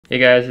Hey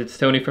guys, it's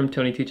Tony from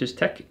Tony Teaches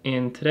Tech,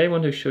 and today I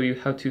want to show you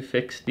how to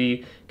fix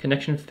the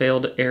connection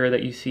failed error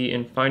that you see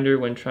in Finder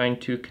when trying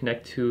to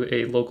connect to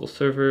a local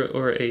server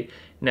or a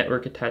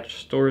network attached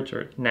storage,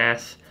 or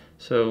NAS.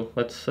 So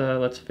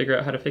let's figure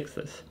out how to fix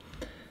this.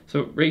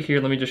 So right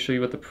here, let me just show you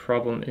what the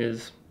problem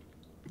is.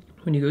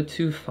 When you go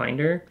to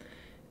Finder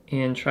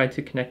and try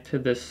to connect to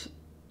this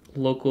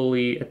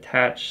locally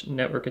attached,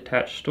 network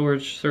attached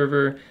storage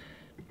server,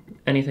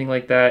 anything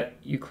like that,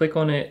 you click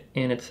on it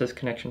and it says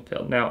connection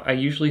failed. Now, I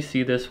usually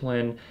see this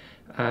when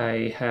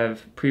I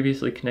have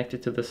previously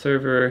connected to the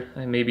server.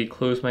 I maybe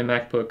close my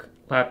MacBook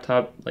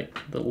laptop, like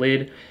the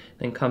lid,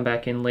 then come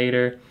back in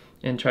later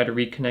and try to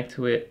reconnect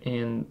to it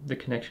and the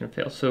connection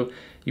fails. So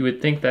you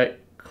would think that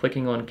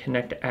clicking on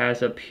connect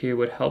as up here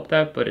would help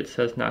that, but it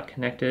says not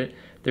connected.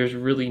 There's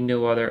really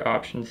no other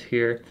options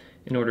here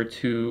in order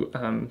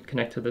to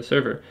connect to the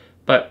server.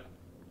 But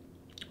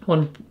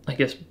one, I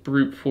guess,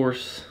 brute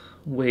force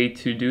way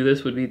to do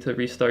this would be to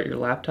restart your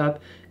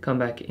laptop, come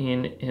back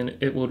in, and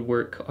it would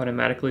work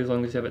automatically as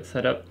long as you have it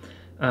set up.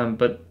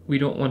 But we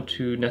don't want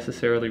to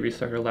necessarily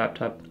restart our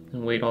laptop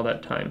and wait all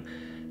that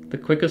time. The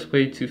quickest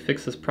way to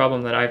fix this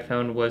problem that I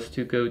found was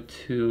to go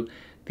to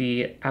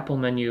the Apple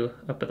menu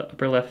up at the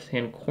upper left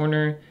hand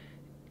corner,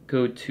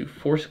 go to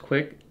Force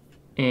Quick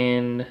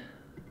in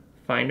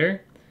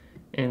Finder,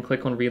 and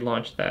click on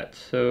relaunch that.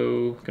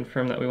 So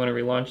confirm that we want to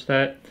relaunch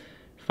that.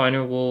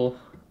 Finder will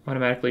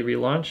automatically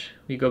relaunch.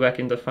 We go back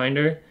into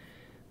Finder,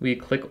 we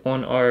click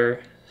on our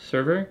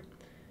server.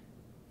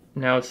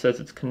 Now it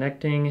says it's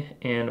connecting,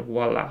 and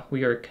voila,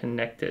 we are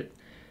connected.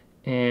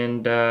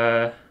 And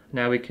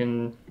now we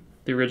can,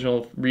 the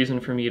original reason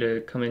for me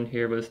to come in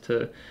here was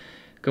to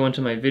go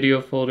into my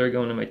video folder,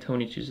 go into my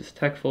Tony Teaches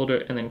Tech folder,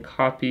 and then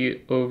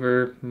copy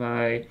over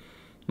my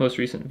most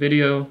recent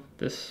video,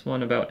 this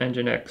one about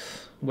Nginx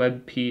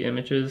WebP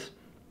images.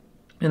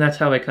 And that's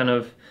how I kind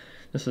of,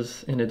 this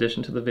is in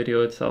addition to the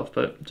video itself,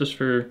 but just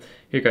for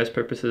your guys'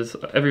 purposes,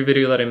 every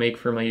video that I make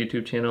for my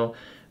YouTube channel,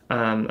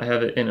 I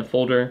have it in a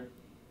folder,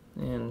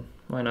 and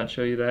why not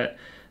show you that?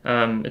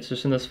 It's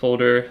just in this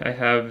folder. I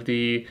have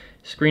the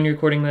screen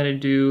recording that I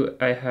do,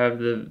 I have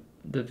the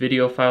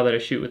video file that I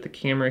shoot with the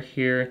camera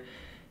here,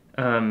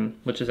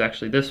 which is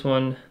actually this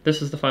one.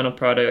 This is the final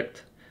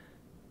product.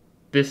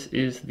 This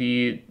is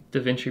the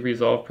DaVinci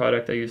Resolve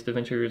product. I use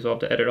DaVinci Resolve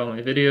to edit all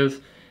my videos.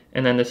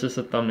 And then this is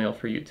the thumbnail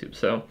for YouTube.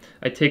 So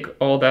I take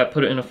all that,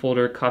 put it in a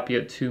folder, copy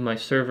it to my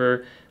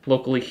server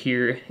locally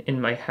here in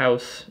my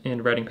house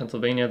in Reading,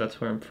 Pennsylvania. That's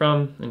where I'm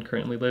from and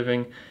currently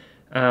living.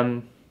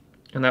 And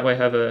that way I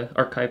have an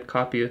archived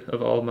copy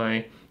of all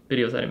my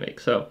videos that I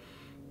make. So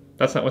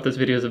that's not what this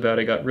video is about.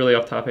 I got really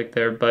off topic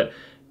there, but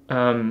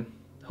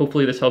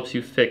hopefully this helps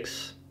you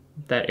fix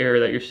that error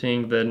that you're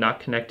seeing, the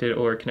not connected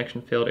or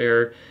connection failed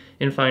error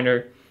in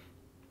Finder.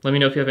 Let me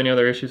know if you have any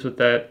other issues with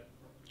that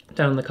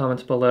down in the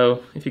comments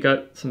below. If you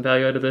got some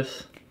value out of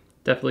this,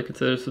 definitely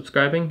consider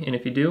subscribing, and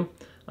if you do,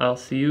 I'll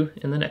see you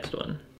in the next one.